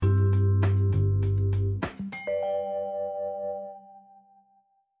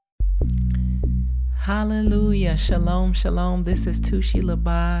Hallelujah. Shalom, shalom. This is Tushi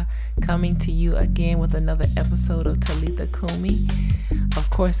Labah coming to you again with another episode of Talitha Kumi. Of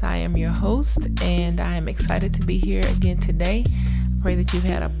course, I am your host, and I am excited to be here again today. I pray that you've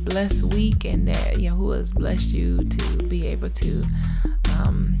had a blessed week and that Yahuwah has blessed you to be able to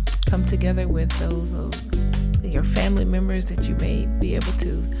come together with those of your family members that you may be able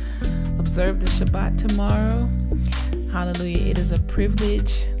to observe the Shabbat tomorrow. Hallelujah. It is a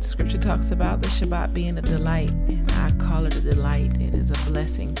privilege. Scripture talks about the Shabbat being a delight, and I call it a delight. It is a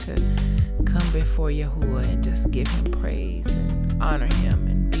blessing to come before Yahuwah and just give him praise and honor him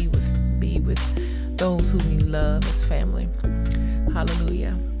and be with those whom you love as family.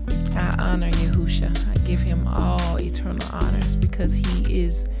 Hallelujah. I honor Yahusha. I give him all eternal honors because he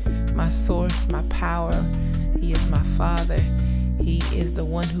is my source, my power. He is my Father. He is the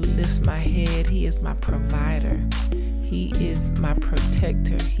one who lifts my head. He is my provider. He is my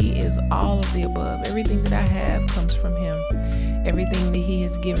protector. He is all of the above. Everything that I have comes from him. Everything that he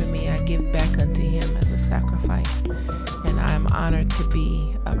has given me, I give back unto him as a sacrifice. And I am honored to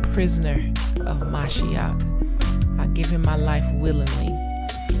be a prisoner of Mashiach. I give him my life willingly.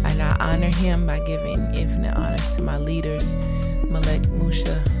 And I honor him by giving infinite honors to my leaders, Melech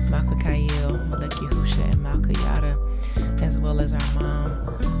Musha, Malka Kayel, Melech Yahusha, and Malka Yada, as well as our mom,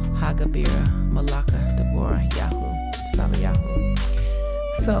 Hagabira, Malaka, Deborah, Yahu, Sabayahu.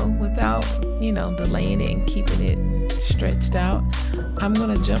 So without, delaying it and keeping it stretched out, I'm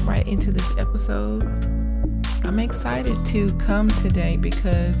going to jump right into this episode. I'm excited to come today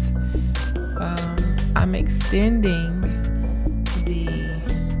because I'm extending the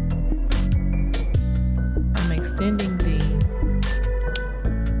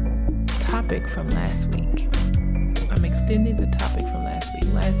topic from last week. I'm extending the topic from last week.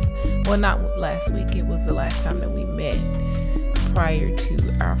 Not last week. It was the last time that we met prior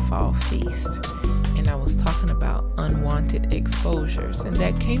to our fall feast. And I was talking about unwanted exposures. And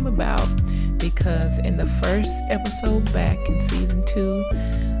that came about because in the first episode back in season 2,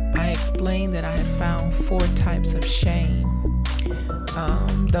 I explained that I had found 4 types of shame.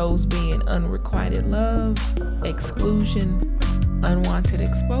 Those being unrequited love, exclusion, unwanted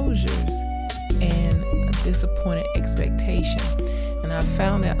exposures, and a disappointed expectation. And I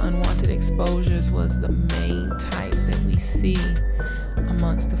found that unwanted exposures was the main type that we see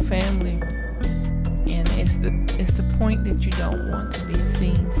amongst the family. And it's the point that you don't want to be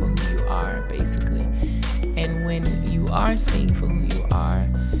seen for who you are, basically. And when you are seen for who you are,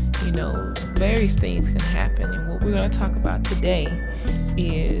 various things can happen. And what we're going to talk about today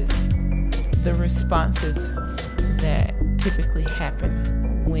is the responses that typically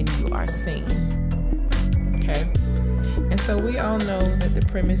happen when you are seen. Okay? And so we all know that the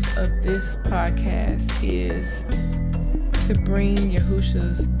premise of this podcast is to bring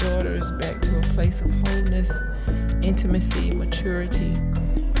Yahusha's daughters back to a place of wholeness, intimacy, maturity,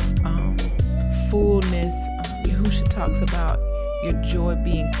 fullness. Yahusha talks about your joy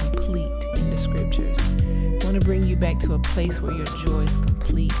being complete in the scriptures. I want to bring you back to a place where your joy is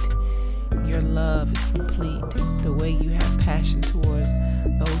complete, your love is complete, the way you have passion towards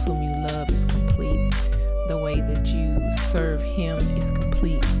those whom you love is complete, the way that you serve him is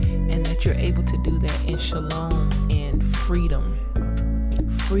complete, and that you're able to do that in shalom and freedom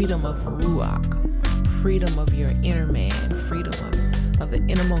of ruach, freedom of your inner man, freedom of the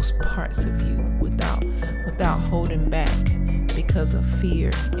innermost parts of you without holding back because of fear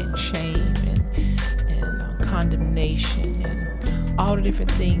and shame and condemnation and all the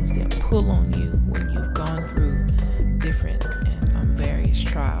different things that pull on you when you've gone through different and various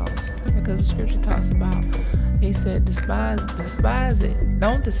trials. Because the scripture talks about, he said, despise it.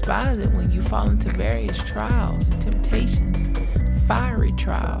 Don't despise it when you fall into various trials and temptations, fiery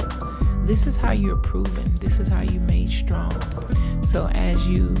trials. This is how you're proven. This is how you're made strong. So as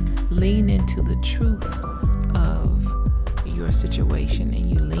you lean into the truth of your situation and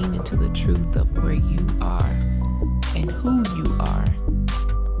you lean into the truth of where you are and who you are,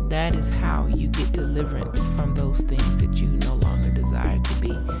 that is how you get deliverance from those things that you no longer desire to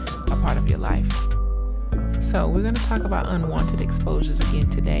be a part of your life. So we're going to talk about unwanted exposures again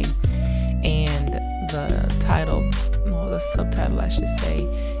today. And the title, or the subtitle I should say,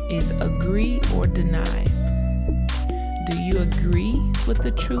 is Agree or Deny. Do you agree with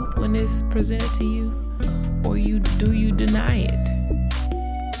the truth when it's presented to you? Or do you deny it?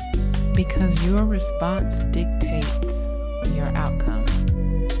 Because your response dictates your outcome.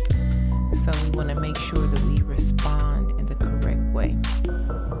 So we want to make sure that we respond in the correct way.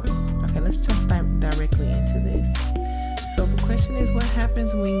 Okay, let's jump directly into this. So the question is, what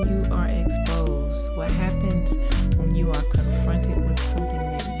happens when you are exposed? What happens when you are confronted with something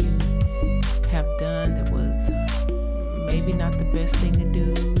that you have done maybe not the best thing to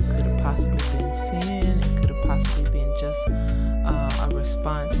do. Could have possibly been sin. It could have possibly been just a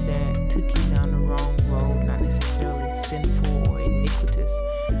response that took you down the wrong road, not necessarily sinful or iniquitous,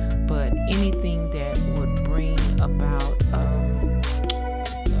 but anything that would bring about a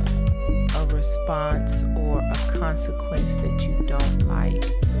response or a consequence that you don't like.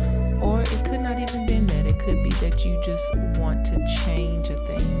 Or it could not even been that. It could be that you just want to change a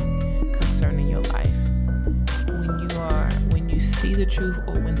thing concerning your life. When you see the truth,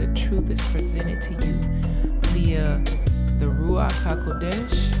 or when the truth is presented to you via the Ruach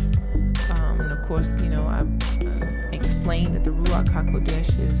HaKodesh, and of course, I explained that the Ruach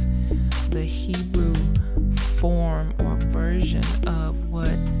HaKodesh is the Hebrew form or version of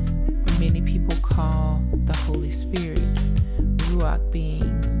what many people call the Holy Spirit. Ruach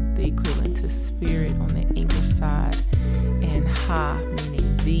being the equivalent to spirit on the English side, and Ha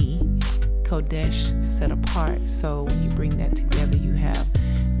meaning the, Kodesh set apart. So when you bring that together, you have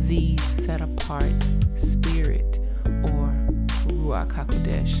the set apart spirit, or Ruach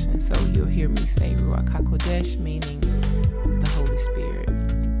HaKodesh. And so you'll hear me say Ruach HaKodesh, meaning the Holy Spirit.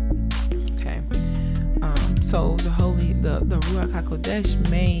 Okay. So the Ruach HaKodesh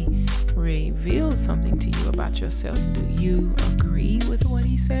may reveal something to you about yourself. Do you agree with what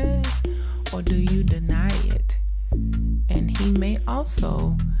he says, or do you deny it? And he may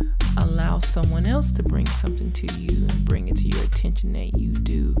also allow someone else to bring something to you and bring it to your attention that you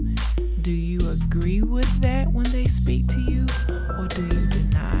do. Do you agree with that when they speak to you, or do you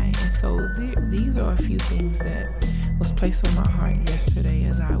deny? And so these are a few things that was placed on my heart yesterday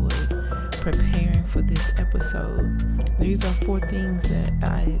as I was preparing for this episode. These are four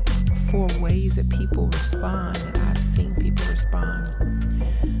ways that people respond, that I've seen people respond.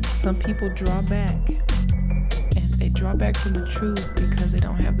 Some people draw back. They draw back from the truth because they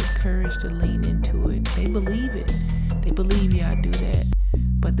don't have the courage to lean into it. They believe it. They believe, yeah, I do that.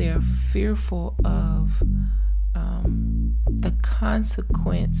 But they're fearful of the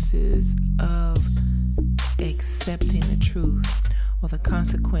consequences of accepting the truth, or the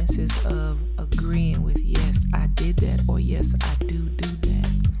consequences of agreeing with, yes, I did that, or yes, I do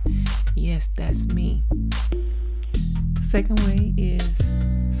that. Yes, that's me. The second way is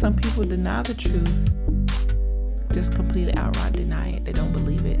some people deny the truth. Just completely outright deny it. They don't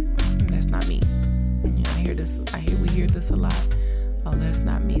believe it. That's not me. We hear this a lot. Oh, that's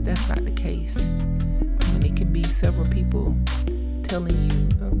not me. That's not the case. And it can be several people telling you,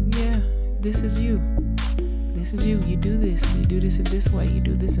 oh, yeah, this is you. This is you. You do this. You do this in this way. You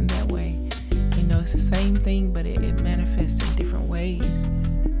do this in that way. It's the same thing, but it manifests in different ways.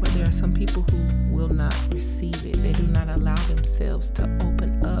 But there are some people who will not receive it. They do not allow themselves to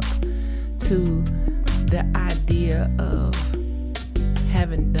open up to the idea of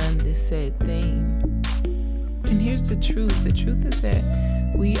having done this said thing. And here's the truth. The truth is that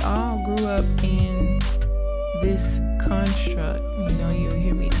we all grew up in this construct. You'll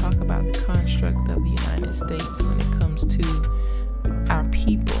hear me talk about the construct of the United States when it comes to our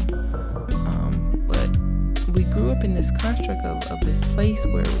people. But we grew up in this construct of this place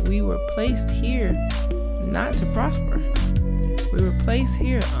where we were placed here not to prosper. We were placed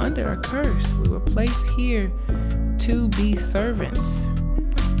here under a curse. We were placed here to be servants.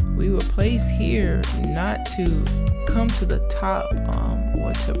 We were placed here not to come to the top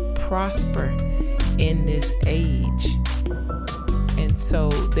or to prosper in this age. And so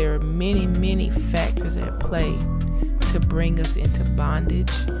there are many, many factors at play to bring us into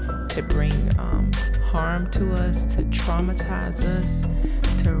bondage, to bring harm to us, to traumatize us,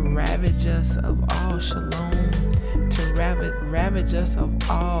 to ravage us of all shalom, to ravage us of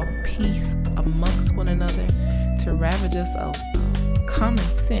all peace amongst one another, to ravage us of common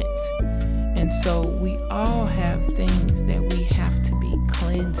sense. And so we all have things that we have to be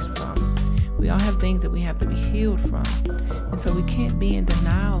cleansed from. We all have things that we have to be healed from. And so we can't be in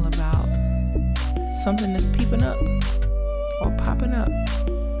denial about something that's peeping up or popping up.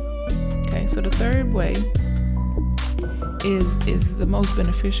 Okay, so the third way is the most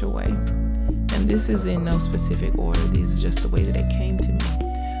beneficial way. And this is in no specific order. These are just the way that it came to me.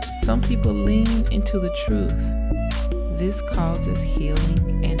 Some people lean into the truth. This causes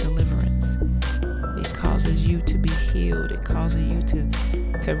healing and deliverance. It causes you to be healed. It causes you to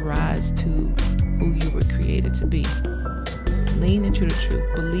rise to who you were created to be. Lean into the truth.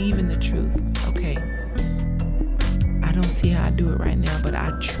 Believe in the truth. Okay, I don't see how I do it right now, but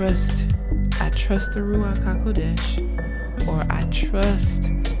I trust the Ruach HaKodesh, or I trust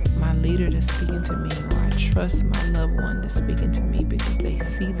my leader that's speaking to me, or I trust my loved one that's speaking to me because they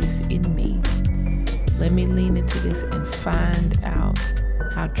see this in me. Let me lean into this and find out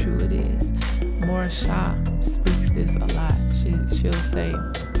how true it is. Morashah speaks this a lot. She'll say,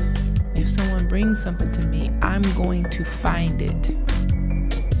 if someone brings something to me, I'm going to find it.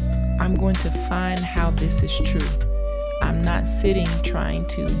 I'm going to find how this is true. I'm not sitting trying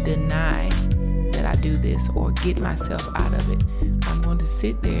to deny that I do this or get myself out of it. I'm going to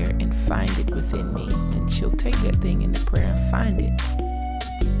sit there and find it within me. And she'll take that thing into prayer and find it.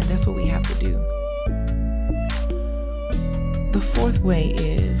 And that's what we have to do. The fourth way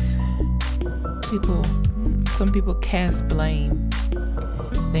is some people cast blame.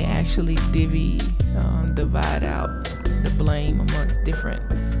 They actually divide out the blame amongst different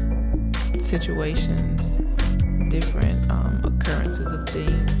situations, different occurrences of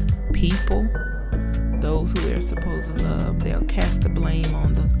things, people, those who they're supposed to love. They'll cast the blame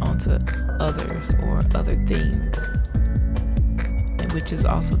onto others or other things, which is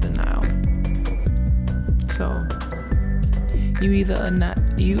also denial. So you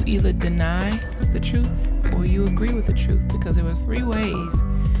either deny the truth or you agree with the truth, because there were 3 ways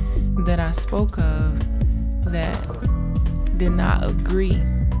that I spoke of that did not agree.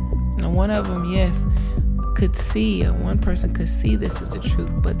 And one of them, yes, one person could see this as the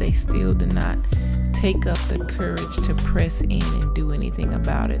truth, but they still did not take up the courage to press in and do anything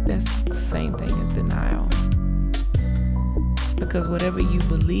about it. That's the same thing as denial. Because whatever you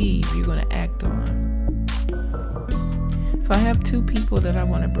believe, you're going to act on. So I have 2 people that I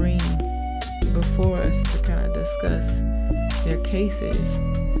want to bring before us to kind of discuss their cases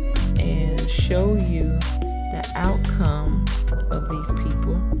and show you the outcome of these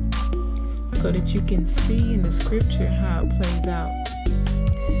people so that you can see in the scripture how it plays out.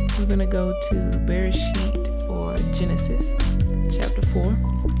 We're going to go to Bereshit or Genesis chapter 4.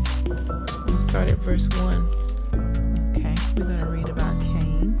 We'll start at verse 1. Okay, we're going to read about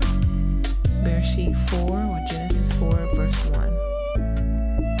Cain. Bereshit 4 or Genesis 4 verse 1.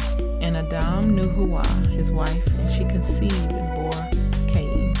 And Adam knew Hawa, his wife, and she conceived and bore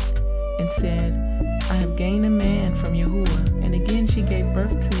Cain, and said, I have gained a man from Yahuwah. And again she gave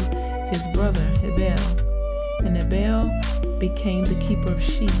birth to his brother Abel. And Abel became the keeper of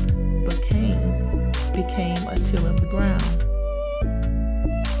sheep, but Cain became a tiller of the ground.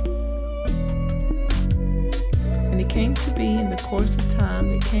 And it came to be in the course of time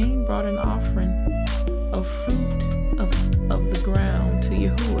that Cain brought an offering of fruit of the ground to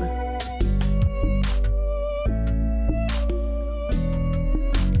Yahuwah.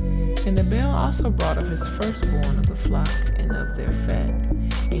 And Abel also brought of his firstborn of the flock and of their fat.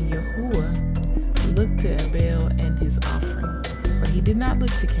 And Yahuwah looked to Abel and his offering, but he did not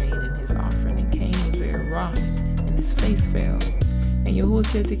look to Cain and his offering. And Cain was very wroth, and his face fell. And Yahuwah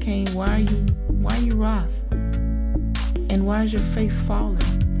said to Cain, Why are you wroth? And why is your face falling?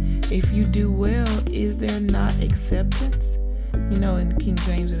 If you do well, is there not acceptance? You know, in King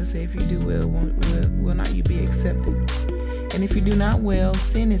James it'll say, if you do well, will not you be accepted? And if you do not well,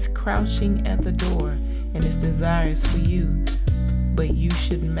 sin is crouching at the door, and its desires for you, but you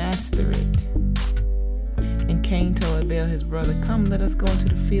should master it. And Cain told Abel his brother, Come, let us go into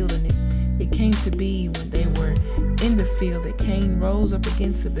the field. And it came to be when they were in the field that Cain rose up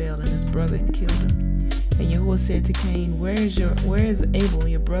against Abel and his brother and killed him. And Yahuwah said to Cain, Where is Abel,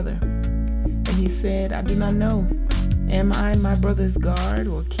 your brother? And he said, I do not know. Am I my brother's guard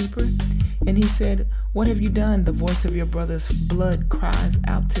or keeper? And he said, What have you done? The voice of your brother's blood cries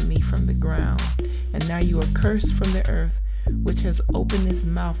out to me from the ground. And now you are cursed from the earth, which has opened its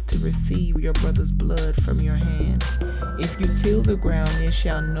mouth to receive your brother's blood from your hand. If you till the ground, it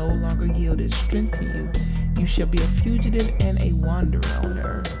shall no longer yield its strength to you. You shall be a fugitive and a wanderer on the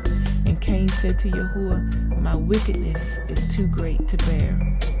earth. And Cain said to Yahuwah, My wickedness is too great to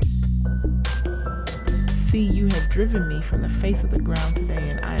bear. See, you have driven me from the face of the ground today,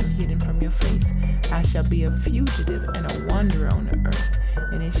 and I am hidden from your face. I shall be a fugitive and a wanderer on the earth,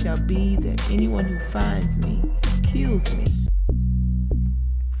 and it shall be that anyone who finds me kills me.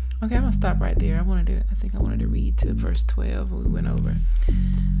 Okay, I'm gonna stop right there. I think I wanted to read to verse 12 we went over.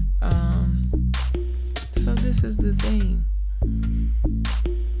 So this is the thing.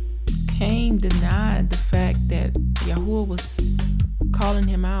 Cain denied the fact that Yahuwah was calling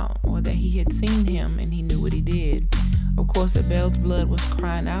him out, or that he had seen him and he knew what he did. Of course, Abel's blood was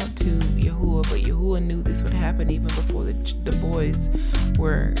crying out to Yahuwah, but Yahuwah knew this would happen even before the boys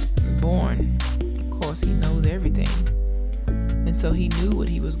were born. Of course, he knows everything. And so he knew what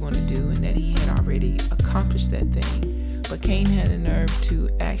he was going to do and that he had already accomplished that thing. But Cain had the nerve to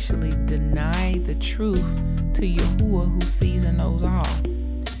actually deny the truth to Yahuwah, who sees and knows all.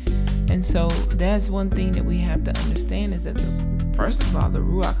 And so that's one thing that we have to understand, is that first of all, the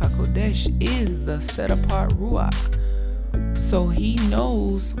Ruach HaKodesh is the set apart Ruach. So he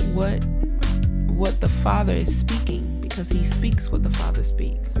knows what what the Father is speaking, because he speaks what the Father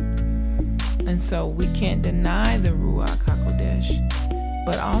speaks. And so we can't deny the Ruach HaKodesh.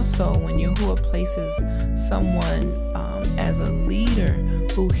 But also when Yahuwah places someone as a leader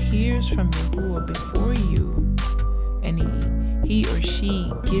who hears from Yahuwah before you, and he or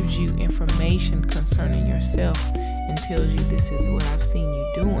she gives you information concerning yourself and tells you, this is what I've seen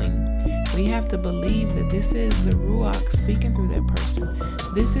you doing, we have to believe that this is the Ruach speaking through that person.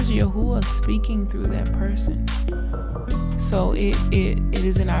 This is Yahuwah speaking through that person. So it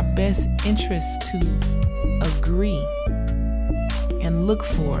is in our best interest to agree and look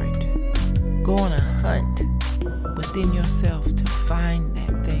for it. Go on a hunt within yourself to find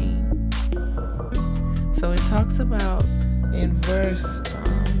that thing. So it talks about in verse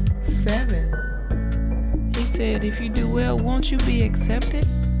 7, he said, if you do well, won't you be accepted?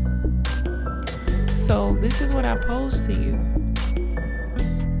 So this is what I pose to you.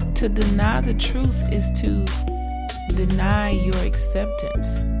 To deny the truth is to deny your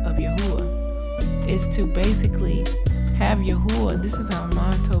acceptance of Yahuwah. It's to basically have Yahuwah. This is how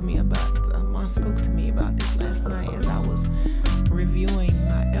Mom spoke to me about this last night as I was reviewing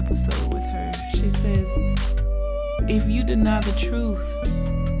my episode with her. She says, if you deny the truth,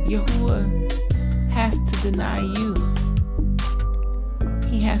 Yahuwah has to deny you.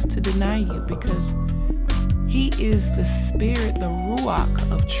 He has to deny you because he is the spirit, the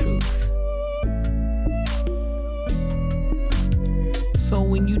Ruach of truth. So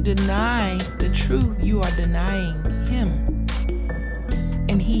when you deny the truth, you are denying him.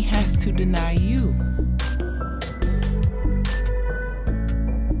 And he has to deny you.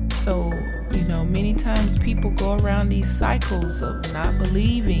 So, many times people go around these cycles of not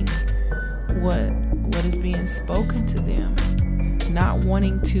believing what is being spoken to them, not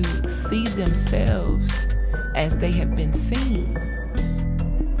wanting to see themselves as they have been seen.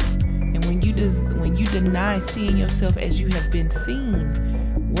 And when you deny seeing yourself as you have been seen,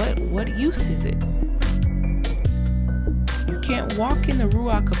 what use is it? You can't walk in the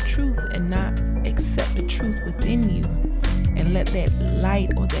Ruach of truth and not accept the truth within you and let that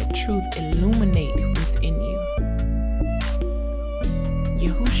light or that truth illuminate within you.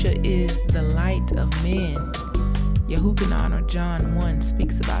 Yahusha is the light of men. Yahuchanan, or John 1,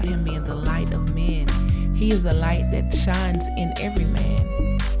 speaks about him being the light of men. He is the light that shines in every man.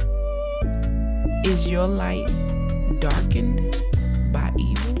 Is your light darkened by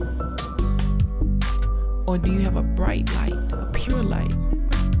evil? Or do you have a bright light, a pure light?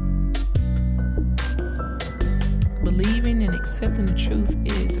 Believing and accepting the truth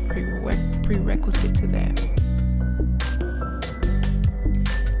is a prerequisite to that.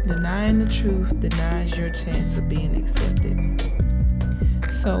 Denying the truth denies your chance of being accepted.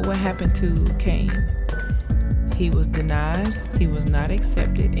 So what happened to Cain? He was denied, he was not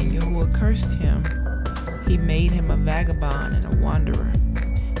accepted, and Yahuwah cursed him. He made him a vagabond and a wanderer.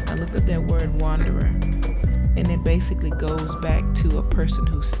 I looked at that word wanderer, and it basically goes back to a person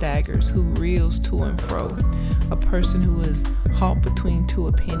who staggers, who reels to and fro, a person who is halt between two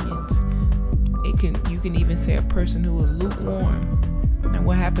opinions. You can even say a person who is lukewarm. And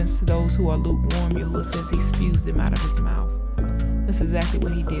what happens to those who are lukewarm? Yahuwah says he spews them out of his mouth. That's exactly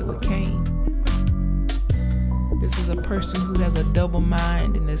what he did with Cain. This is a person who has a double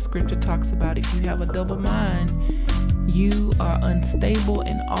mind, and the scripture talks about if you have a double mind, you are unstable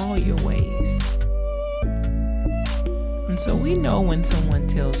in all your ways. And so we know when someone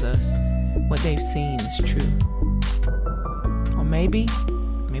tells us what they've seen is true. Or maybe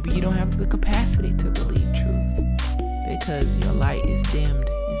you don't have the capacity to believe truth because your light is dimmed,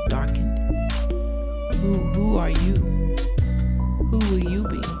 is darkened. Who are you? Who will you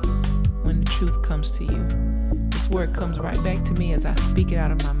be when the truth comes to you? This word comes right back to me as I speak it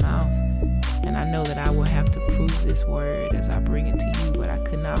out of my mouth. And I know that I will have to prove this word as I bring it to you, but I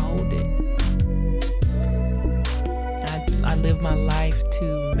could not hold it. I live my life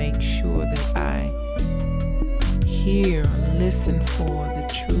to make sure that I hear, listen for the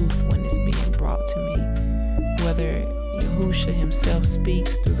truth when it's being brought to me. Whether Yahusha himself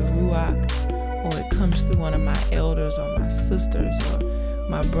speaks through the Ruach, or it comes through one of my elders or my sisters or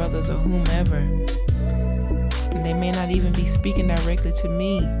my brothers or whomever. And they may not even be speaking directly to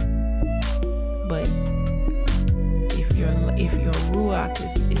me. But if your Ruach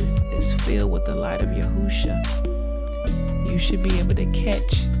is filled with the light of Yahusha, you should be able to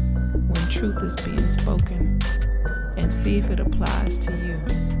catch when truth is being spoken and see if it applies to you.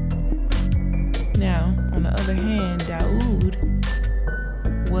 Now, on the other hand, Daoud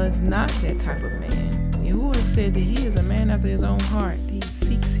was not that type of man. Yahuwah said that he is a man after his own heart. He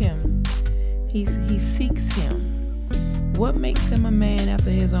seeks him. He seeks him. What makes him a man after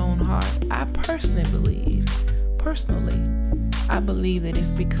his own heart? I personally believe that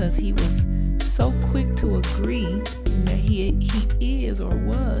it's because he was so quick to agree that he is or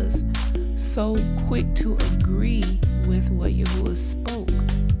was so quick to agree with what Yahuwah spoke.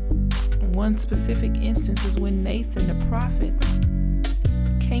 One specific instance is when Nathan the prophet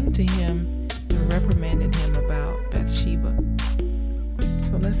came to him and reprimanded him about Bathsheba.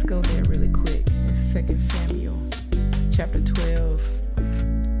 So let's go there really quick. It's 2 Samuel chapter 12,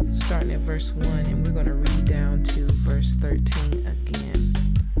 starting at verse 1, and we're going to read down to verse 13 again.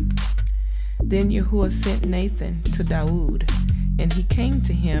 Then Yahuwah sent Nathan to Daud, and he came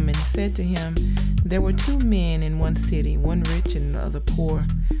to him and said to him, there were 2 men in one city, one rich and the other poor.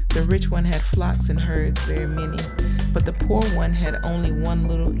 The rich one had flocks and herds, very many, but the poor one had only one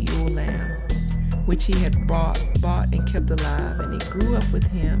little ewe lamb, which he had bought and kept alive, and it grew up with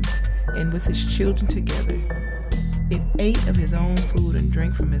him and with his children together. It ate of his own food and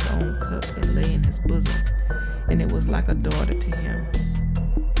drank from his own cup and lay in his bosom, and it was like a daughter to him.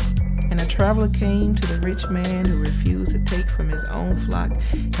 And a traveler came to the rich man who refused to take from his own flock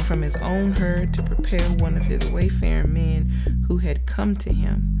and from his own herd to prepare one of his wayfaring men who had come to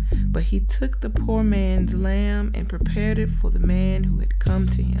him. But he took the poor man's lamb and prepared it for the man who had come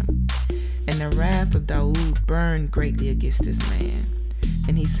to him. And the wrath of Daud burned greatly against this man.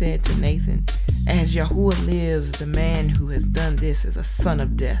 And he said to Nathan, as Yahuwah lives, the man who has done this is a son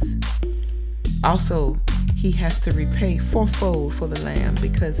of death. Also, he has to repay fourfold for the lamb,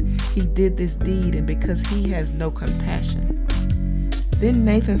 because he did this deed and because he has no compassion. Then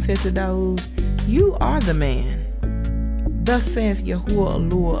Nathan said to Daud, you are the man. Thus saith Yahuwah,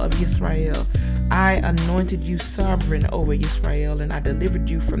 Elul of Yisrael, I anointed you sovereign over Israel, and I delivered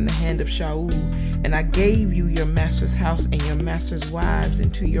you from the hand of Shaul, and I gave you your master's house and your master's wives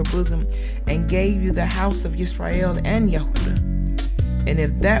into your bosom, and gave you the house of Israel and Yehudah. And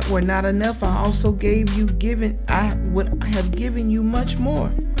if that were not enough, I also I would have given you much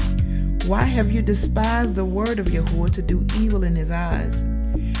more. Why have you despised the word of Yahuwah to do evil in his eyes?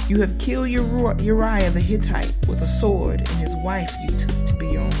 You have killed Uriah the Hittite with a sword, and his wife you took to be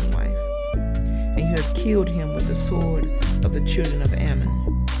your own wife. And you have killed him with the sword of the children of Ammon.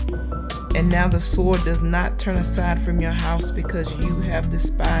 And now the sword does not turn aside from your house, because you have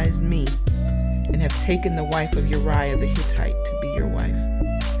despised me, and have taken the wife of Uriah the Hittite to be your wife.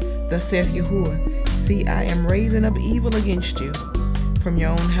 Thus saith Yahuwah, see, I am raising up evil against you from your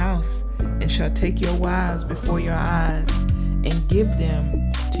own house, and shall take your wives before your eyes, and give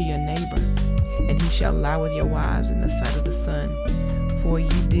them to your neighbor, and he shall lie with your wives in the sight of the sun. For you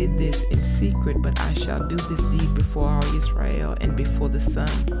did this in secret, but I shall do this deed before all Israel and before the sun.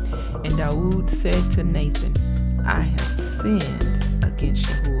 And Daud said to Nathan, I have sinned against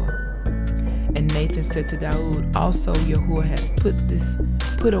Yahuwah. And Nathan said to Daud, also Yahuwah has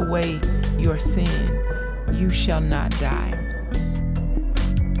put away your sin. You shall not die.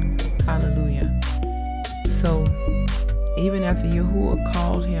 Hallelujah. So even after Yahuwah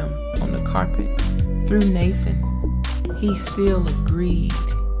called him on the carpet through Nathan, he still agreed.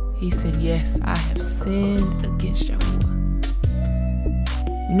 He said, yes, I have sinned against Yahuwah.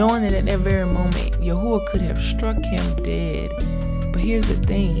 Knowing that at that very moment, Yahuwah could have struck him dead. But here's the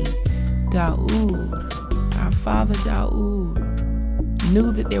thing. Daud, our father Daud,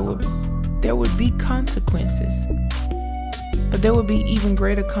 knew that there would be consequences. But there would be even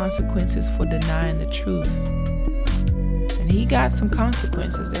greater consequences for denying the truth. And he got some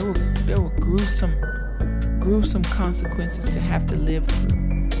consequences. There were gruesome consequences to have to live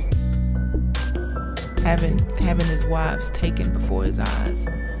through. Having his wives taken before his eyes,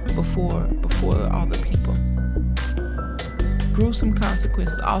 before all the people. Gruesome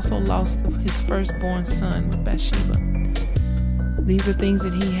consequences. Also lost his firstborn son with Bathsheba. These are things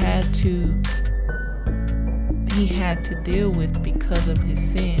that he had to deal with because of his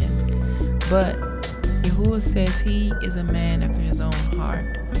sin. But Yahuwah says he is a man after his own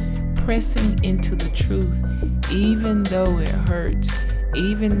heart, pressing into the truth, even though it hurts,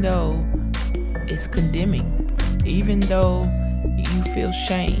 even though it's condemning, even though you feel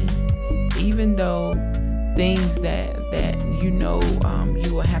shame, even though things that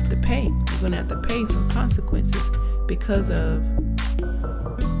you will have to pay. You're going to have to pay some consequences because of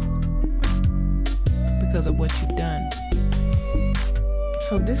what you've done.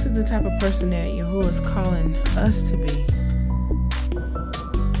 So this is the type of person that Yahuwah is calling us to be.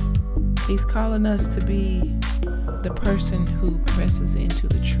 He's calling us to be the person who presses into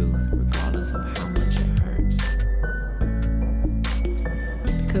the truth regardless of how much it hurts.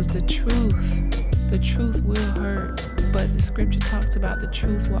 Because the truth will hurt, but the scripture talks about the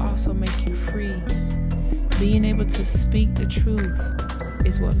truth will also make you free. Being able to speak the truth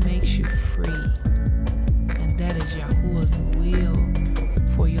is what makes you free. And that is Yahuwah's will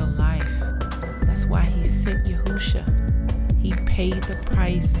for your life. That's why he sent Yahusha. He paid the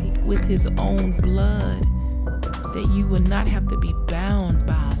price with his own blood that you would not have to be bound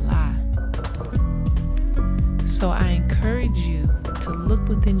by a lie. So I encourage you to look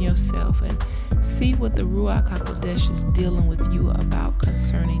within yourself and see what the Ruach HaKodesh is dealing with you about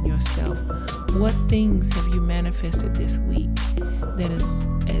concerning yourself. What things have you manifested this week that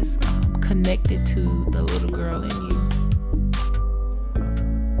is connected to the little girl in you?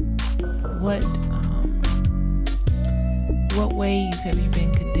 What ways have you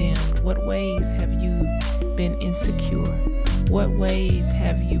been condemned? What ways have you been insecure? What ways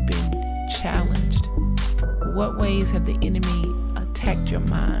have you been challenged? What ways have the enemy attacked your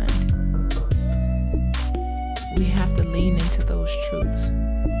mind? We have to lean into those truths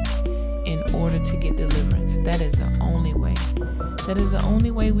in order to get deliverance. That is the only way. That is the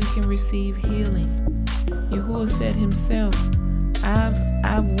only way we can receive healing. Yahuwah said himself,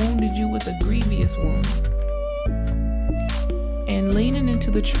 I've wounded you with a grievous wound. And leaning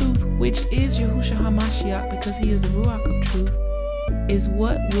into the truth, which is Yahushua HaMashiach, because he is the Ruach of truth, is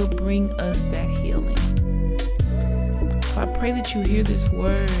what will bring us that healing. So I pray that you hear this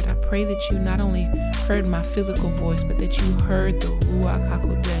word. I pray that you not only heard my physical voice, but that you heard the Ruach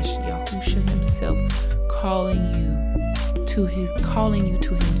HaKodesh, Yahushua himself, calling you to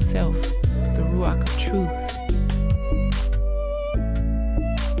himself, the Ruach of truth.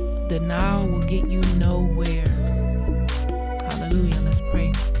 Denial will get you nowhere. Hallelujah. Let's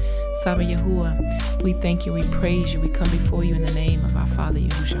pray. Saba Yahuwah, we thank you, we praise you, we come before you in the name of our Father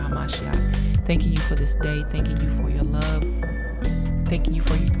Yahushua HaMashiach, thanking you for this day, thanking you for your love, thanking you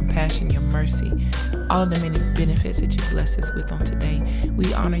for your compassion, your mercy, all of the many benefits that you bless us with on today.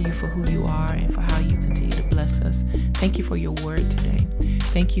 We honor you for who you are and for how you continue to bless us. Thank you for your word today.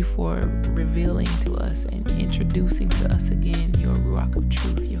 Thank you for revealing to us and introducing to us again your Ruach of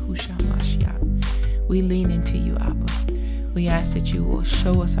truth, Yahushua HaMashiach. We lean into you, Abba. We ask that you will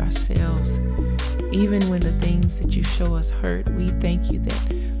show us ourselves, even when the things that you show us hurt. We thank you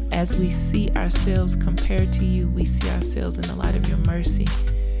that as we see ourselves compared to you, we see ourselves in the light of your mercy.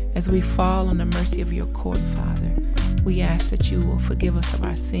 As we fall on the mercy of your court, Father, we ask that you will forgive us of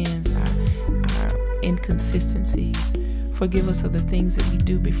our sins, our inconsistencies. Forgive us of the things that we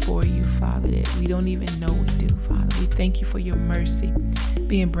do before you, Father, that we don't even know we do, Father. We thank you for your mercy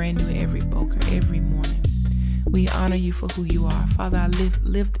being brand new every boker, every morning. We honor you for who you are. Father, I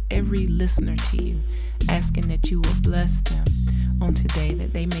lift every listener to you, asking that you will bless them on today,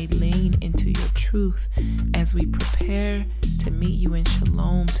 that they may lean into your truth as we prepare to meet you in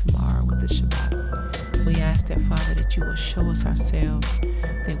Shalom tomorrow with the Shabbat. We ask that, Father, that you will show us ourselves,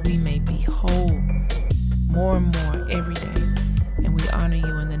 that we may be whole more and more every day. And we honor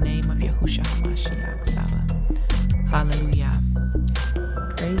you in the name of Yahushua HaMashiach, Saba. Hallelujah.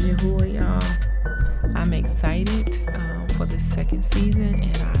 Praise Yahuwah, y'all. I'm excited for this second season,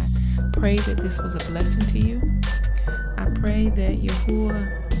 and I pray that this was a blessing to you. I pray that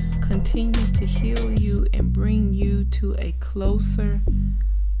Yahuwah continues to heal you and bring you to a closer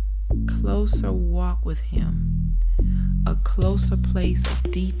walk with him, a closer place, a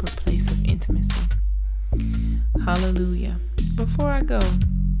deeper place of intimacy. Hallelujah. Before I go,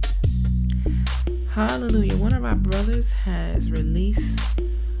 hallelujah, one of our brothers has released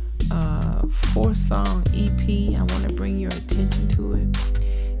a 4-song EP. I want to bring your attention to it.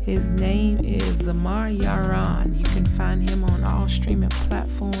 His name is Zamar Yaran. You can find him on all streaming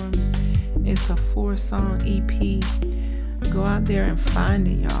platforms. It's a 4-song EP. Go out there and find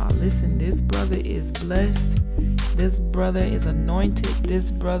it, y'all. Listen, this brother is blessed. This brother is anointed. This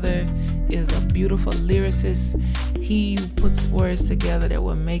brother is a beautiful lyricist. He puts words together that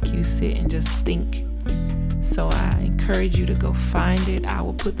will make you sit and just think. So I encourage you to go find it. I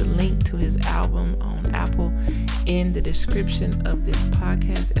will put the link to his album on Apple in the description of this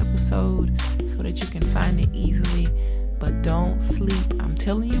podcast episode so that you can find it easily. But don't sleep. I'm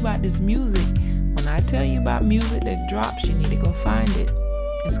telling you about this music. When I tell you about music that drops, you need to go find it.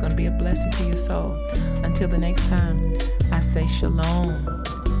 It's going to be a blessing to your soul. Until the next time, I say shalom.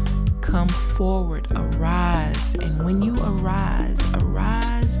 Come forward, arise. And when you arise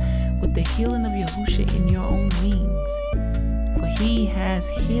with the healing of Yahushua in your own wings. For he has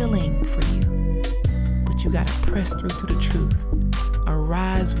healing for you. But you got to press through to the truth.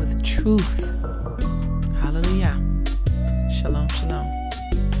 Arise with truth. Hallelujah. Shalom, shalom.